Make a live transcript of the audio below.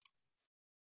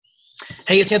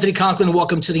Hey, it's Anthony Conklin.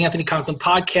 Welcome to the Anthony Conklin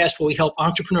podcast, where we help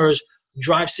entrepreneurs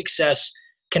drive success,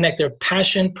 connect their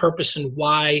passion, purpose, and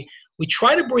why. We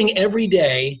try to bring every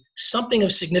day something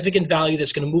of significant value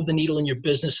that's going to move the needle in your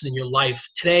business and in your life.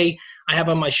 Today, I have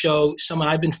on my show someone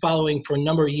I've been following for a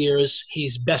number of years.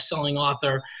 He's best-selling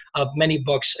author of many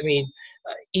books.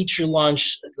 Eat Your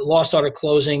Lunch, The Lost Art of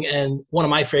Closing, and one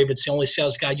of my favorites, The Only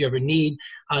Sales Guide You Ever Need.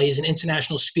 He's an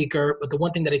international speaker, but the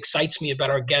one thing that excites me about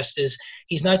our guest is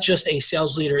he's not just a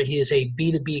sales leader, he is a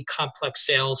B2B complex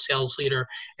sales leader.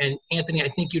 And Anthony, I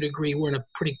think you'd agree we're in a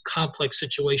pretty complex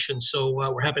situation, so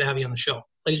we're happy to have you on the show.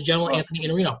 Ladies and gentlemen, Anthony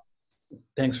Iannarino.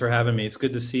 Thanks for having me. It's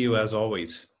good to see you as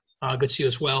always. Good to see you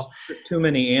as well. There's too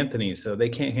many Anthonys, so they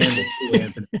can't handle two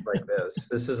Anthonys like this.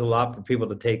 This is a lot for people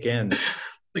to take in.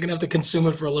 They're going to have to consume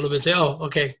it for a little bit and say, oh,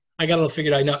 okay, I got it all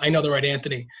figured out. I know the right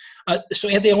Anthony. So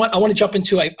Anthony, I want to jump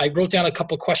into, I wrote down a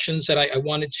couple of questions that I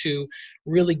wanted to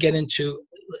really get into.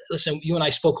 Listen, you and I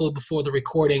spoke a little before the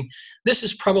recording. This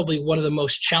is probably one of the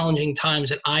most challenging times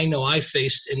that I know I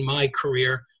faced in my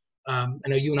career. I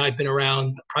know you and I have been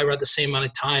around probably around the same amount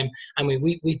of time. I mean,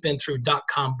 we've been through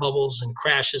dot-com bubbles and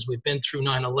crashes. We've been through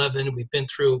 9/11. We've been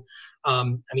through,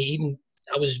 even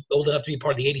I was old enough to be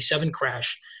part of the 87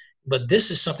 crash. But this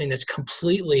is something that's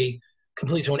completely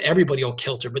thrown everybody all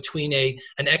kilter between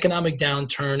an economic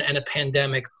downturn and a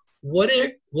pandemic. What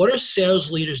are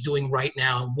sales leaders doing right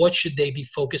now, and what should they be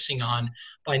focusing on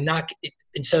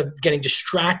instead of getting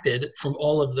distracted from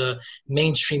all of the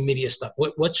mainstream media stuff?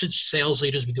 What should sales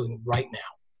leaders be doing right now?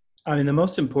 I mean, the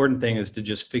most important thing is to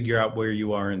just figure out where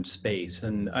you are in space.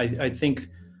 And I think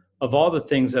of all the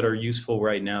things that are useful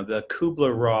right now, the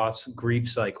Kubler-Ross grief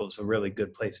cycle is a really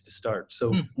good place to start.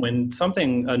 So when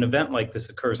an event like this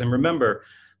occurs, and remember,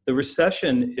 the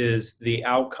recession is the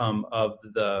outcome of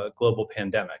the global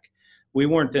pandemic. We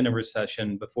weren't in a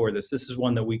recession before this. This is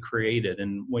one that we created.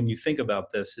 And when you think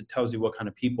about this, it tells you what kind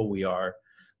of people we are,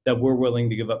 that we're willing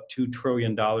to give up $2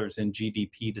 trillion in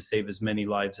GDP to save as many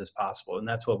lives as possible. And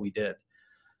that's what we did.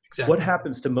 Exactly. What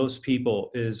happens to most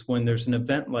people is when there's an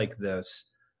event like this,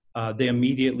 they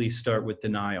immediately start with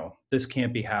denial. This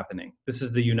can't be happening. This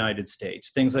is the United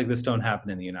States. Things like this don't happen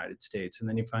in the United States. And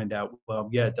then you find out, well,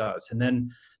 yeah, it does. And then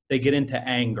they get into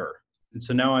anger. And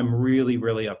so now I'm really,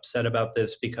 really upset about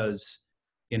this because,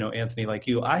 Anthony, like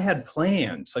you, I had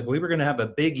plans. Like we were going to have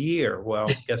a big year. Well,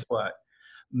 guess what?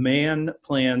 Man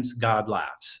plans, God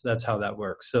laughs. That's how that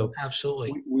works. So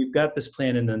absolutely, we've got this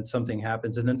plan and then something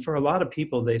happens. And then for a lot of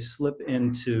people, they slip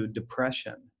into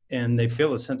depression. And they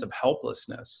feel a sense of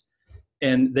helplessness,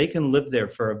 and they can live there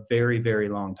for a very, very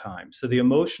long time. So the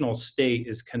emotional state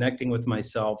is connecting with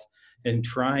myself and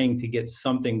trying to get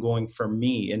something going for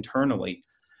me internally.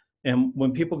 And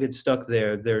when people get stuck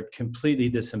there, they're completely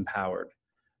disempowered.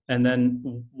 And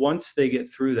then once they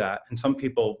get through that, and some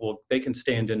people they can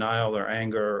stay in denial or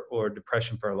anger or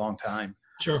depression for a long time.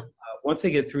 Sure. Once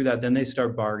they get through that, then they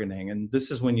start bargaining. And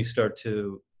this is when you start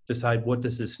to decide, what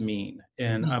does this mean?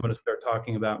 And I'm going to start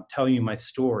talking about, telling you my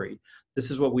story. This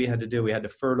is what we had to do. We had to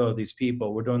furlough these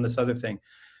people. We're doing this other thing.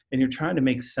 And you're trying to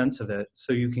make sense of it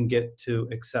so you can get to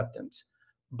acceptance.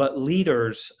 But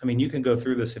leaders, you can go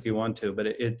through this if you want to, but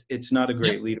it's not a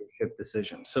great leadership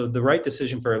decision. So the right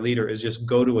decision for a leader is just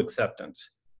go to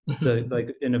acceptance.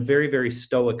 Like in a very, very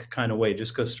stoic kind of way,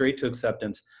 just go straight to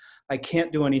acceptance. I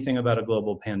can't do anything about a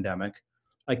global pandemic.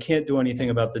 I can't do anything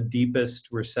about the deepest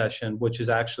recession, which is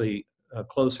actually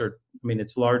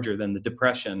it's larger than the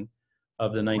depression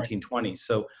of the 1920s.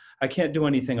 So I can't do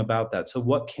anything about that. So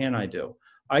what can I do?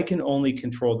 I can only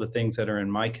control the things that are in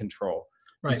my control.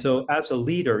 Right. And so as a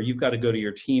leader, you've got to go to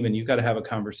your team and you've got to have a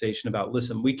conversation about,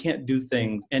 listen, we can't do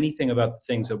anything about the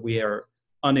things that we are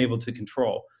unable to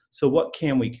control. So what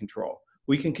can we control?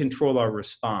 We can control our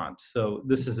response. So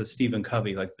this is a Stephen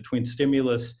Covey, like between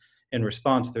stimulus and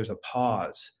response, there's a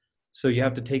pause. So you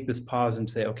have to take this pause and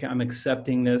say, okay, I'm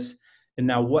accepting this. And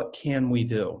now what can we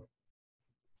do?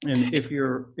 And if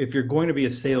you're going to be a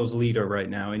sales leader right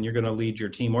now and you're going to lead your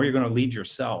team or you're going to lead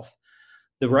yourself,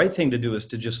 the right thing to do is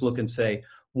to just look and say,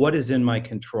 what is in my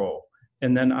control?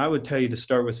 And then I would tell you to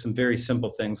start with some very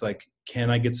simple things like, can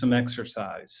I get some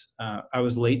exercise? I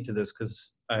was late to this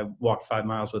because I walked 5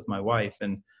 miles with my wife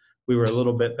and we were a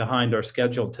little bit behind our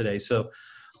schedule today. So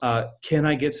can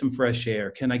I get some fresh air?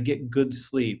 Can I get good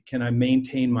sleep? Can I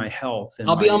maintain my health?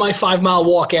 I'll be on my 5 mile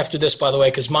walk after this, by the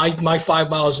way, because my 5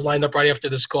 miles is lined up right after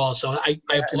this call. So I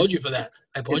applaud you for that.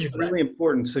 It's really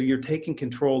important. So you're taking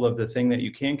control of the thing that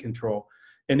you can control.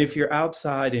 And if you're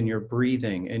outside and you're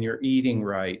breathing and you're eating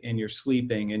right and you're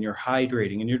sleeping and you're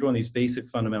hydrating and you're doing these basic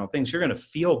fundamental things, you're going to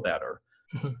feel better.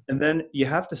 Mhm. And then you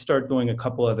have to start doing a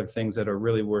couple other things that are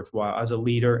really worthwhile as a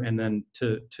leader, and then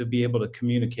to be able to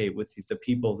communicate with the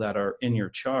people that are in your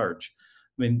charge.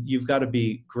 I mean, you've got to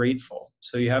be grateful.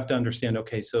 So you have to understand,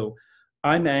 okay, so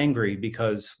I'm angry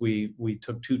because we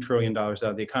took $2 trillion out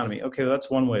of the economy. Okay, well, that's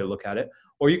one way to look at it.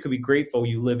 Or you could be grateful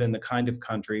you live in the kind of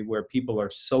country where people are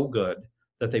so good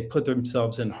that they put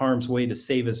themselves in harm's way to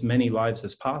save as many lives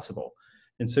as possible.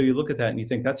 And so you look at that and you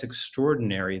think that's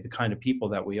extraordinary, the kind of people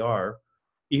that we are.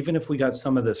 Even if we got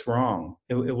some of this wrong,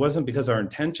 it wasn't because our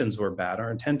intentions were bad.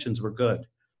 Our intentions were good.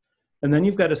 And then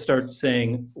you've got to start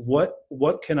saying,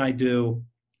 what can I do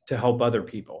to help other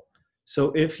people?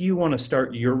 So if you want to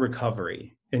start your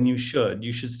recovery, and you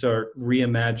should start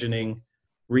reimagining,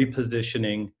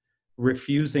 repositioning,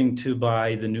 refusing to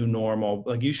buy the new normal.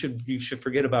 Like you should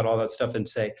forget about all that stuff and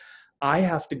say, I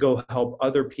have to go help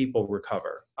other people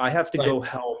recover. I have to Right. go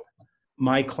help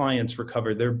my clients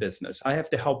recover their business. I have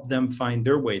to help them find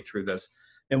their way through this.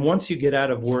 And once you get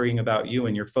out of worrying about you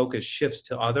and your focus shifts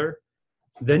to other,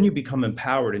 then you become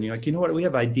empowered and you're like, you know what? We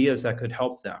have ideas that could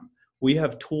help them. We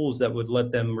have tools that would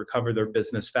let them recover their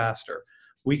business faster.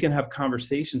 We can have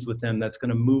conversations with them that's going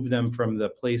to move them from the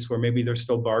place where maybe they're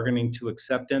still bargaining to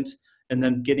acceptance, and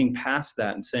then getting past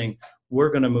that and saying,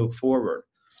 we're going to move forward.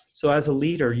 So as a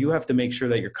leader, you have to make sure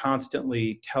that you're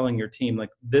constantly telling your team, like,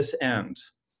 this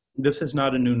ends. This is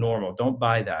not a new normal. Don't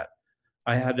buy that.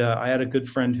 I had a good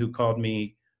friend who called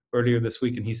me earlier this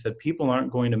week, and he said, people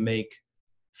aren't going to make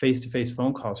face-to-face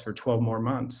phone calls for 12 more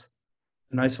months.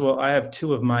 And I said, well, I have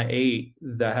 2 of my 8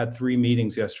 that had 3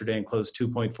 meetings yesterday and closed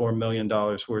 $2.4 million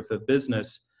worth of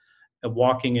business,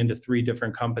 walking into 3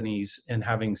 different companies and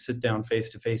having sit-down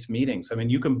face-to-face meetings. I mean,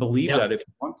 you can believe Yep. that if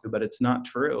you want to, but it's not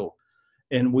true.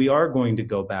 And we are going to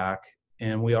go back,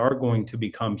 and we are going to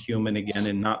become human again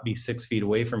and not be 6 feet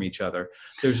away from each other.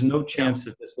 There's no Yep. chance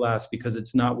that this lasts, because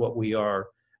it's not what we are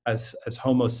as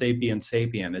Homo sapiens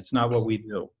sapien. It's not what we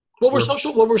do. Well,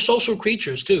 We're we're social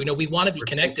creatures too. We want to be we're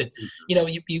social connected.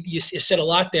 creatures. You said a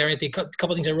lot there. I think a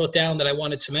couple of things I wrote down that I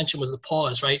wanted to mention was the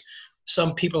pause, right?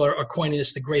 Some people are coining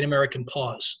this the great American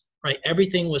pause, right?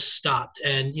 Everything was stopped,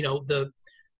 and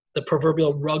the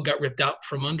proverbial rug got ripped out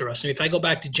from under us. And if I go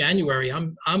back to January,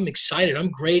 I'm excited. I'm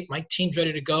great. My team's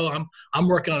ready to go. I'm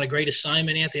working on a great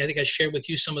assignment, Anthony. I think I shared with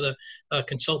you some of the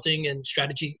consulting and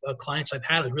strategy clients I've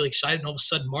had. I was really excited. And all of a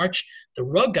sudden, March, the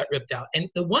rug got ripped out. And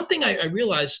the one thing I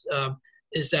realized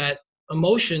is that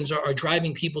emotions are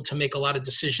driving people to make a lot of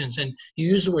decisions. And you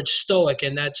use the word stoic,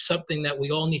 and that's something that we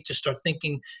all need to start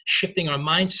thinking, shifting our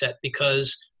mindset,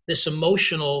 because this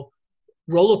emotional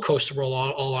roller coaster we're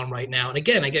all on right now. And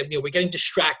again, we're getting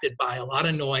distracted by a lot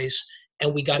of noise,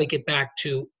 and we got to get back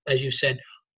to, as you said,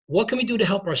 what can we do to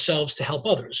help ourselves to help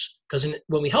others? Because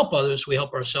when we help others, we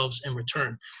help ourselves in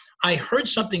return. I heard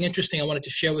something interesting I wanted to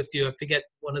share with you. I forget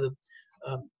one of the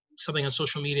something on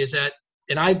social media is that,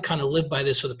 and I've kind of lived by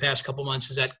this for the past couple months,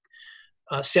 is that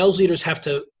sales leaders have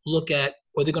to look at,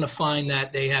 or they're going to find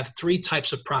that they have 3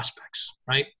 types of prospects,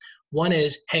 right? One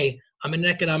is, hey, I'm in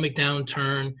an economic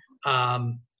downturn.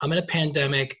 I'm in a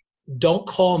pandemic. Don't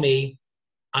call me.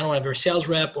 I don't have a sales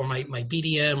rep or my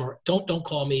BDM, or don't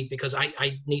call me because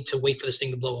I need to wait for this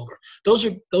thing to blow over. Those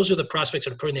are the prospects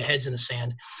that are putting their heads in the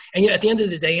sand. And yet at the end of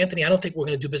the day, Anthony, I don't think we're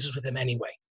going to do business with them anyway,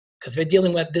 because if they're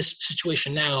dealing with this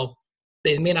situation now,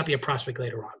 they may not be a prospect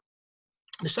later on.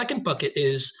 The second bucket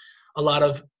is a lot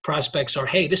of prospects are,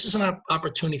 hey, this is an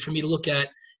opportunity for me to look at,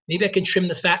 maybe I can trim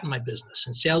the fat in my business.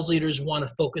 And sales leaders want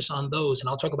to focus on those. And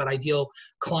I'll talk about ideal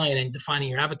client and defining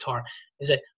your avatar. Is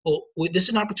that, well, this is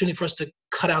an opportunity for us to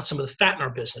cut out some of the fat in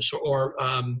our business, or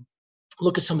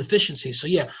look at some efficiencies. So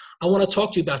yeah, I want to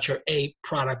talk to you about your A,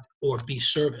 product, or B,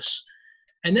 service.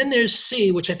 And then there's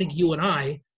C, which I think you and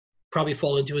I probably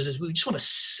fall into, is we just want to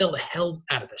sell the hell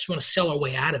out of this. We want to sell our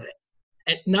way out of it.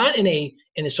 And not in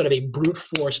a sort of a brute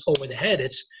force over the head.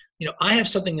 It's, I have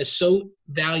something that's so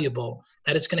valuable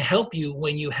that it's going to help you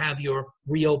when you have your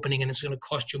reopening, and it's going to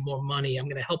cost you more money. I'm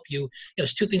going to help you.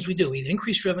 There's 2 things we do: either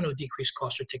increase revenue, decrease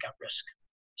costs, or take out risk.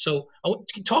 So I want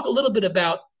to talk a little bit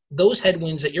about those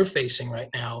headwinds that you're facing right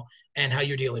now and how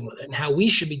you're dealing with it, and how we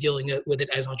should be dealing with it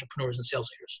as entrepreneurs and sales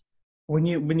leaders. When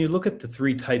you look at the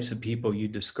 3 types of people you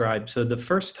described, so the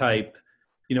first type,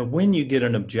 when you get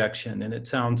an objection and it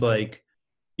sounds like,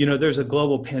 there's a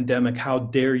global pandemic, how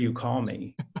dare you call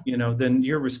me? Then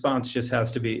your response just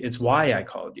has to be, it's why I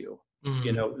called you.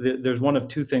 Mm. There's one of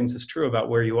 2 things that's true about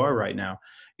where you are right now.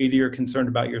 Either you're concerned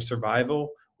about your survival,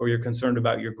 or you're concerned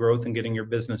about your growth and getting your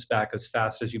business back as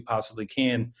fast as you possibly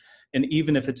can. And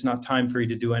even if it's not time for you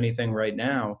to do anything right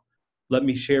now, let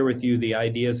me share with you the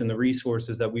ideas and the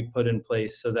resources that we put in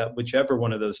place so that whichever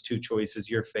one of those two choices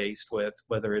you're faced with,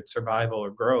 whether it's survival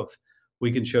or growth, we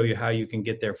can show you how you can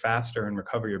get there faster and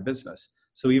recover your business.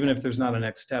 So even if there's not a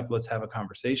next step, let's have a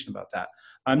conversation about that.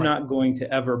 I'm not going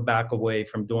to ever back away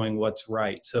from doing what's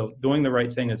right. So doing the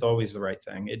right thing is always the right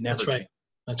thing. It never changes.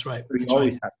 That's right. So you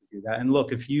always have to do that. And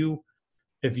look, if you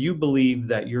believe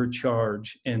that your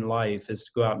charge in life is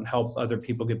to go out and help other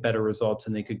people get better results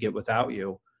than they could get without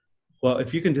you, well,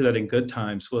 if you can do that in good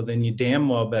times, well, then you damn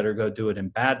well better go do it in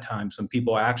bad times when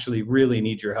people actually really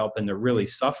need your help and they're really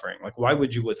suffering. Like, why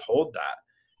would you withhold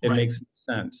that? It makes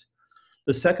sense.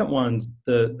 The second one's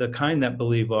the kind that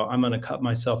believe, well, I'm going to cut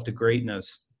myself to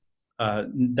greatness.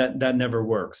 That never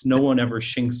works. No one ever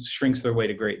shrinks their way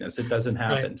to greatness. It doesn't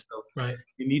happen. So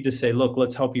you need to say, look,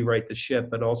 let's help you right the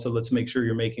ship, but also let's make sure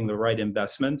you're making the right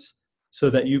investments so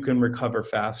that you can recover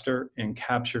faster and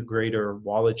capture greater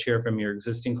wallet share from your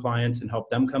existing clients and help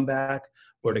them come back,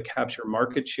 or to capture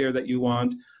market share that you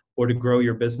want, or to grow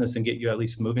your business and get you at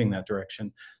least moving that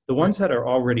direction. The ones that are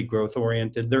already growth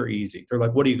oriented, they're easy. They're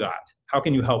like, what do you got? How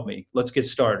can you help me? Let's get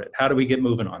started. How do we get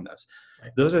moving on this?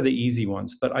 Those are the easy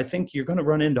ones. But I think you're going to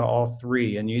run into all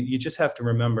three. And you just have to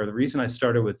remember, the reason I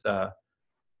started with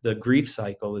the grief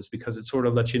cycle is because it sort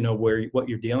of lets you know what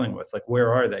you're dealing with. Like,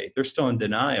 where are they? They're still in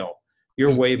denial.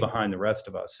 You're way behind the rest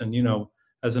of us. And,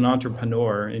 as an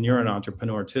entrepreneur, and you're an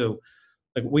entrepreneur too,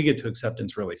 like, we get to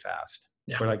acceptance really fast.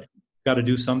 We're like, got to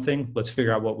do something. Let's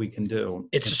figure out what we can do.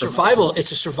 It's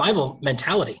a survival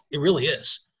mentality. It really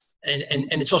is. And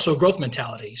it's also a growth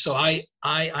mentality. So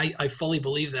I fully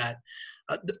believe that.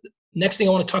 Next thing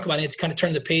I want to talk about, and it's kind of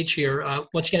turning the page here.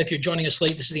 Once again, if you're joining us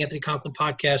late, this is the Anthony Conklin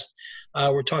podcast.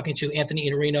 We're talking to Anthony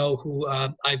Iannarino, who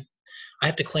I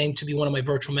have to claim to be one of my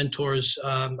virtual mentors.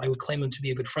 I would claim him to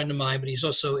be a good friend of mine, but he's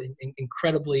also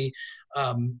incredibly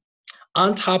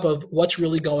on top of what's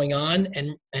really going on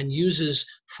and uses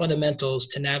fundamentals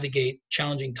to navigate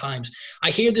challenging times. I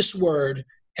hear this word,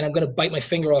 and I'm going to bite my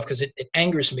finger off because it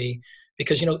angers me,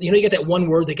 because you get that one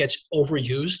word that gets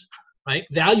overused, right?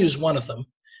 Value is one of them.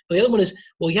 But the other one is,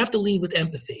 well, you have to lead with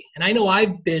empathy. And I know I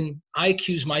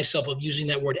accuse myself of using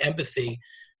that word empathy.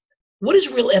 What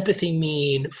does real empathy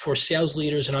mean for sales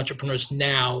leaders and entrepreneurs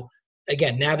now,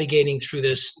 again, navigating through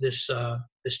this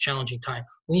challenging time?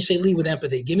 When you say lead with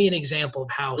empathy, give me an example of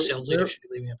how sales leaders should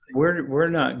be leading empathy. We're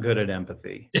not good at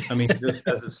empathy. I mean, just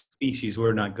as a species,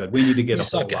 we're not good. We need to get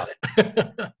a whole lot.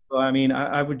 So, I mean,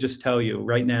 I would just tell you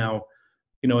right now,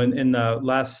 in the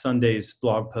last Sunday's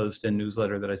blog post and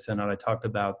newsletter that I sent out, I talked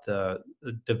about the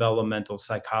developmental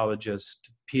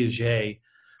psychologist Piaget,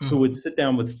 who would sit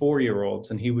down with 4-year-olds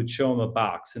and he would show them a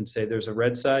box and say, there's a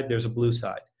red side, there's a blue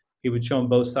side. He would show them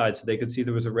both sides so they could see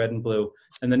there was a red and blue.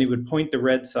 And then he would point the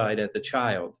red side at the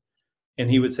child.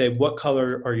 And he would say, what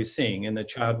color are you seeing? And the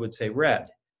child would say red. And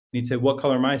he'd say, what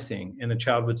color am I seeing? And the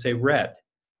child would say red.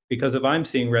 Because if I'm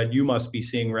seeing red, you must be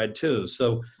seeing red too.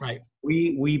 So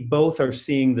we both are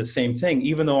seeing the same thing,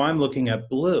 even though I'm looking at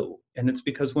blue. And it's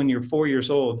because when you're 4 years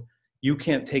old, you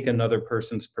can't take another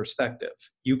person's perspective.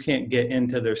 You can't get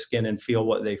into their skin and feel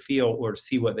what they feel or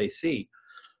see what they see.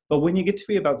 But when you get to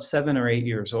be about 7 or 8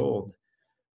 years old,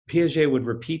 Piaget would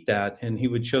repeat that, and he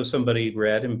would show somebody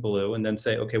red and blue and then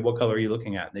say, okay, what color are you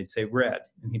looking at? And they'd say red.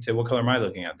 And he'd say, what color am I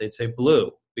looking at? They'd say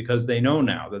blue, because they know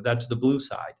now that that's the blue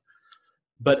side.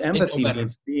 But empathy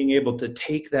means being able to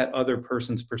take that other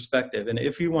person's perspective. And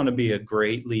if you want to be a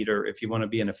great leader, if you want to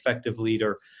be an effective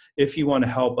leader, if you want to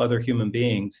help other human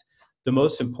beings, the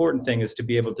most important thing is to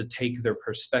be able to take their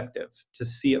perspective, to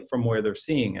see it from where they're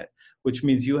seeing it, which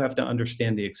means you have to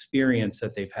understand the experience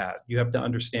that they've had. You have to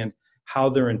understand how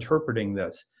they're interpreting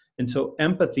this. And so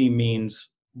empathy means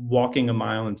walking a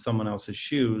mile in someone else's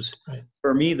shoes.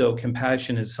 For me, though,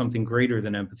 compassion is something greater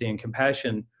than empathy. And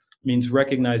compassion means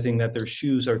recognizing that their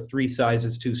shoes are 3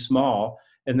 sizes too small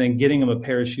and then getting them a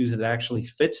pair of shoes that actually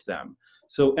fits them.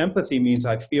 So empathy means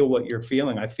I feel what you're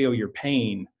feeling. I feel your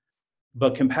pain.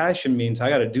 But compassion means I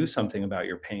got to do something about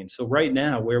your pain. So right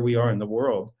now, where we are in the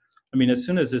world, I mean, as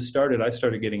soon as this started, I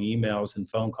started getting emails and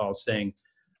phone calls saying,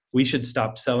 we should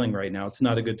stop selling right now. It's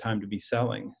not a good time to be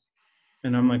selling.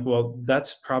 And I'm like, well,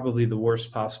 that's probably the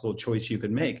worst possible choice you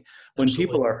could make. When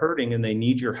people are hurting and they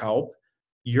need your help,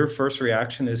 your first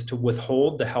reaction is to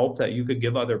withhold the help that you could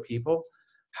give other people.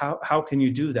 How can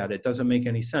you do that? It doesn't make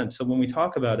any sense. So when we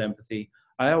talk about empathy,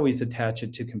 I always attach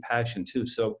it to compassion too.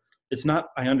 So it's not,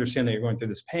 I understand that you're going through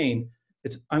this pain.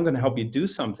 It's, I'm going to help you do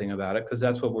something about it, because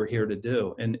that's what we're here to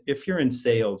do. And if you're in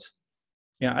sales,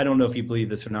 I don't know if you believe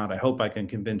this or not. I hope I can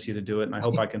convince you to do it. And I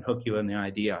hope I can hook you in the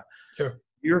idea. Sure.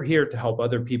 You're here to help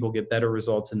other people get better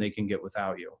results than they can get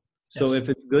without you. So Yes. if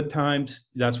it's good times,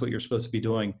 that's what you're supposed to be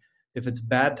doing. If it's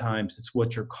bad times, it's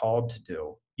what you're called to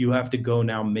do. You have to go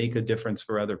now make a difference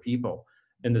for other people.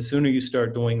 And the sooner you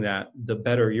start doing that, the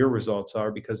better your results are,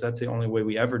 because that's the only way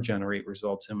we ever generate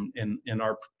results in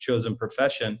our chosen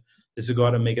profession, is to go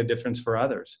out and make a difference for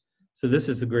others. So this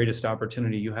is the greatest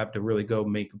opportunity you have to really go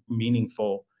make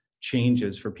meaningful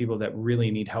changes for people that really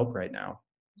need help right now.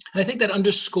 And I think that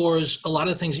underscores a lot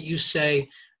of the things that you say,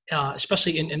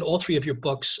 especially in all three of your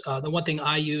books. The one thing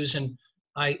I use, and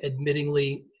I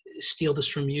admittingly steal this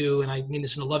from you, and I mean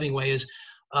this in a loving way, is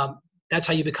that's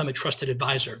how you become a trusted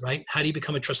advisor, right? How do you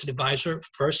become a trusted advisor?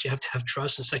 First, you have to have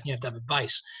trust, and second, you have to have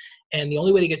advice. And the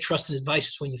only way to get trust and advice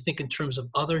is when you think in terms of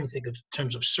other, and you think in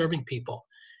terms of serving people.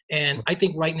 And I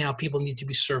think right now people need to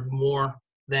be served more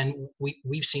than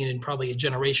we've seen in probably a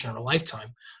generation or a lifetime.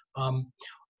 Um,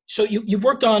 so you've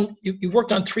worked on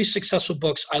three successful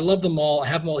books. I love them all. I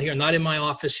have them all here, not in my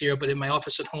office here, but in my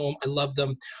office at home. I love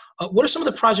them. What are some of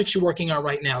the projects you're working on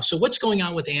right now? So what's going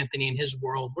on with Anthony and his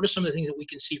world? What are some of the things that we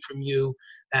can see from you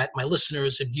that my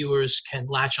listeners and viewers can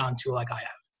latch onto like I have?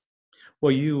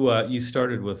 Well, you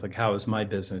started with like, how has my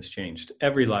business changed?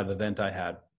 Every live event I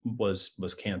had was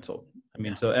canceled. I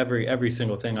mean, Yeah. so every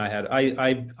single thing I had,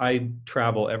 I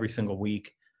travel every single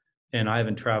week, and I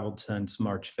haven't traveled since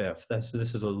March 5th. This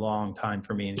is a long time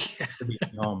for me to be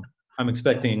home. I'm Yeah.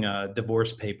 expecting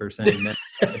divorce papers any minute.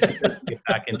 If it doesn't get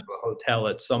back into a hotel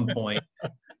at some point,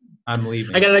 I'm I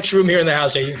leaving. got an extra room here in the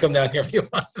house. Here, you can come down here if you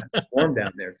want. Warm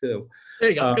down there too. There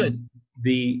you go. Good.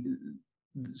 The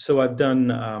So I've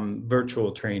done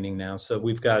virtual training now. So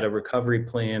we've got a recovery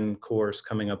plan course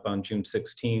coming up on June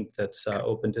 16th that's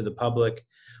open to the public.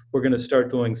 We're going to start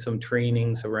doing some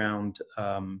trainings around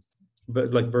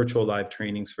but like virtual live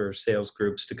trainings for sales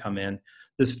groups to come in.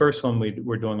 This first one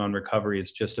we're doing on recovery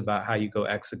is just about how you go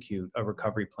execute a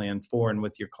recovery plan for and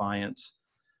with your clients.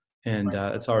 And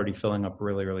Right. it's already filling up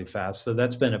really, really fast. So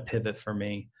that's been a pivot for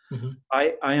me. Mm-hmm.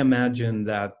 I imagine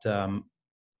that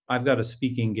I've got a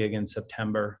speaking gig in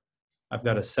September. I've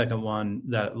got a second one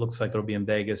that looks like it'll be in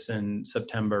Vegas in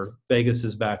September. Vegas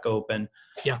is back open.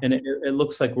 Yeah. And it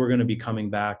looks like we're going to be coming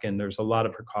back, and there's a lot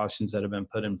of precautions that have been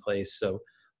put in place. So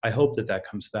I hope that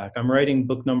comes back. I'm writing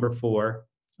book number 4,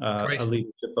 a Great.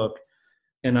 leadership book,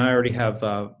 and I already have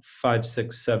 5,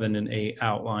 6, 7, and 8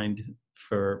 outlined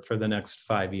for the next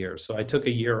 5 years. So I took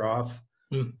a year off.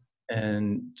 Mm.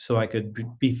 And so I could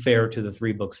be fair to the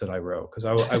 3 books that I wrote, because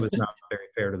I was not very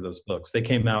fair to those books. They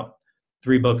came out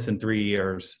 3 books in 3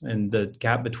 years, and the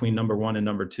gap between number 1 and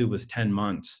number 2 was 10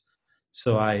 months.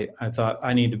 So I thought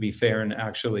I need to be fair and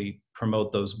actually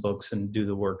promote those books and do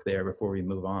the work there before we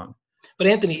move on. But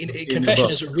Anthony, confession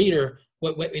book. as a reader,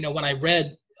 when I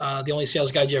read The Only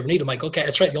Sales Guide You Ever Need, I'm like, okay,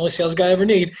 that's right, The Only Sales Guide I Ever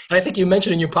Need. And I think you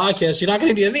mentioned in your podcast, you're not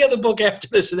going to need any other book after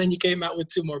this. And then you came out with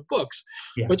 2 more books,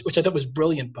 Yeah. which I thought was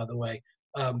brilliant, by the way.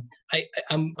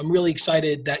 I'm really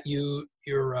excited that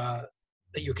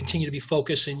that you continue to be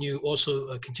focused, and you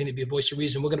also continue to be a voice of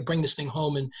reason. We're going to bring this thing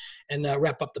home and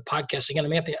wrap up the podcast.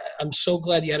 Again, Anthony, I'm so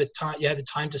glad you had the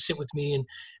time to sit with me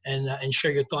and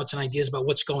share your thoughts and ideas about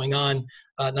what's going on,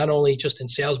 not only just in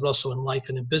sales but also in life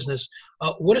and in business.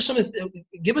 What are some of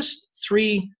give us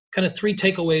three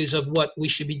takeaways of what we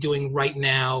should be doing right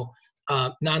now,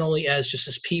 not only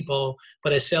as people,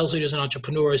 but as sales leaders and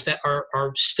entrepreneurs that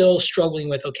are still struggling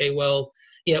with, okay, well,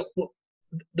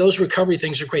 those recovery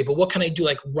things are great, but what can I do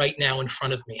like right now in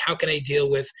front of me? How can I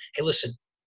deal with, hey, listen,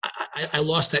 I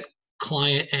lost that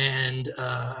client and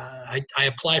I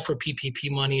applied for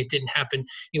PPP money. It didn't happen.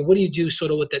 What do you do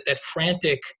sort of with that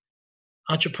frantic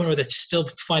entrepreneur that's still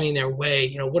finding their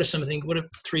way? What are some of the things, what are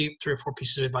three or four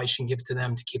pieces of advice you can give to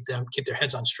them to keep their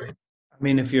heads on straight? I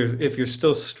mean, if you're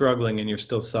still struggling and you're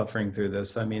still suffering through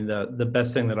this, I mean, the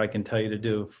best thing that I can tell you to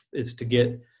do is to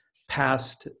get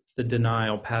past the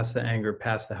denial, past the anger,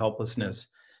 past the helplessness,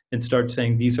 and start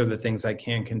saying, these are the things I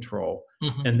can control.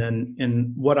 Mm-hmm.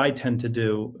 And what I tend to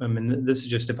do, I mean, this is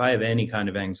just, if I have any kind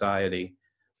of anxiety,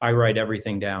 I write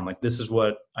everything down. Like, this is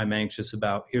what I'm anxious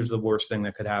about. Here's the worst thing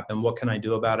that could happen. What can I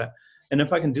do about it? And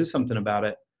if I can do something about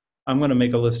it, I'm going to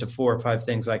make a list of 4 or 5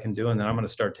 things I can do. And then I'm going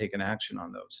to start taking action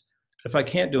on those. If I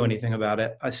can't do anything about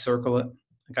it, I circle it.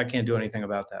 Like, I can't do anything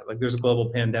about that. Like, there's a global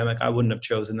pandemic. I wouldn't have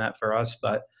chosen that for us,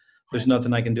 but there's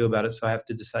nothing I can do about it. So I have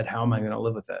to decide, how am I going to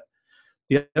live with it?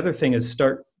 The other thing is,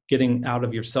 start getting out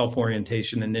of your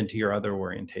self-orientation and into your other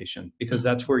orientation, because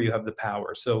that's where you have the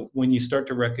power. So when you start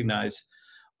to recognize,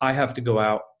 I have to go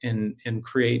out and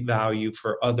create value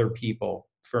for other people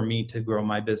for me to grow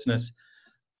my business.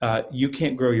 You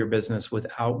can't grow your business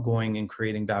without going and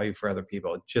creating value for other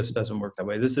people. It just doesn't work that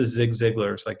way. This is Zig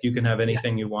Ziglar. It's like, you can have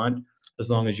anything you want as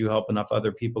long as you help enough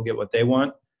other people get what they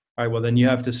want. All right, well, then you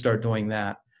have to start doing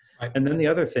that. Right. And then the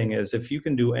other thing is, if you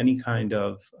can do any kind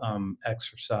of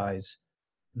exercise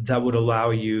that would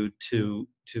allow you to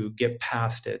get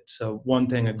past it. So one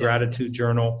thing, a gratitude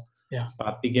journal, Yeah.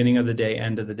 Beginning of the day,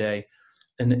 end of the day.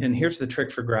 And here's the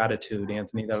trick for gratitude,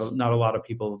 Anthony, that not a lot of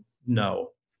people know.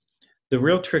 The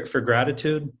real trick for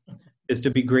gratitude is to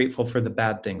be grateful for the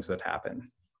bad things that happen.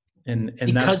 And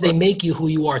Because that's they make you who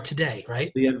you are today,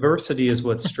 right? the adversity is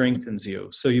what strengthens you.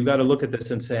 So you've got to look at this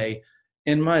and say,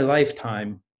 in my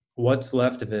lifetime, what's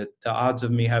left of it, the odds of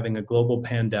me having a global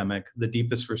pandemic, the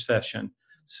deepest recession,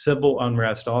 civil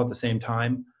unrest all at the same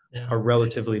time are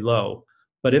relatively low.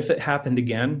 But if it happened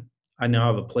again, I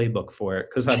now have a playbook for it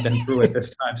because I've been through it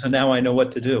this time. So now I know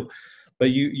what to do.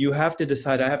 But you have to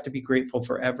decide, I have to be grateful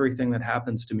for everything that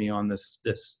happens to me on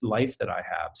this life that I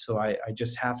have. So I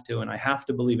just have to, and I have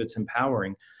to believe it's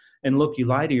empowering. And look, you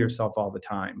lie to yourself all the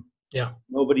time. Yeah.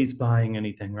 Nobody's buying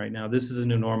anything right now. This is a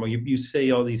new normal. You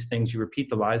say all these things, you repeat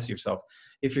the lies to yourself.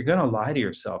 If you're going to lie to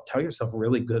yourself, tell yourself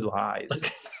really good lies.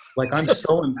 Like, I'm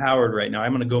so empowered right now.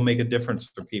 I'm going to go make a difference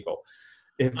for people.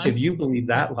 If you believe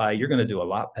that lie, you're going to do a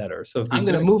lot better. So I'm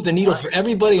going to move the needle for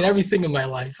everybody and everything in my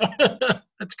life.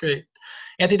 That's great.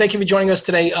 Anthony, thank you for joining us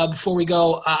today. Before we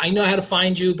go, I know how to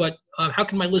find you, but how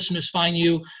can my listeners find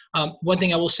you? One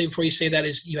thing I will say before you say that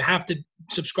is you have to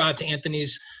subscribe to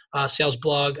Anthony's sales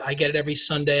blog. I get it every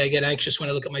Sunday. I get anxious when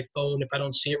I look at my phone. If I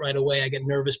don't see it right away, I get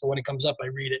nervous, but when it comes up, I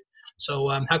read it. So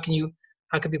how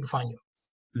can people find you?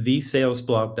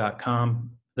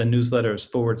 thesalesblog.com. The newsletter is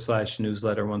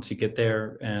 /newsletter once you get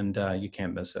there, and you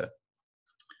can't miss it.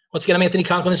 Once again, I'm Anthony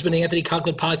Conklin. This has been the Anthony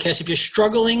Conklin Podcast. If you're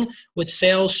struggling with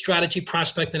sales, strategy,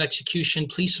 prospect, and execution,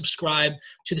 please subscribe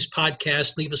to this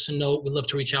podcast. Leave us a note. We'd love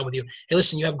to reach out with you. Hey,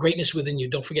 listen, you have greatness within you.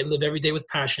 Don't forget to live every day with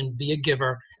passion. Be a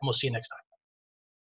giver, and we'll see you next time.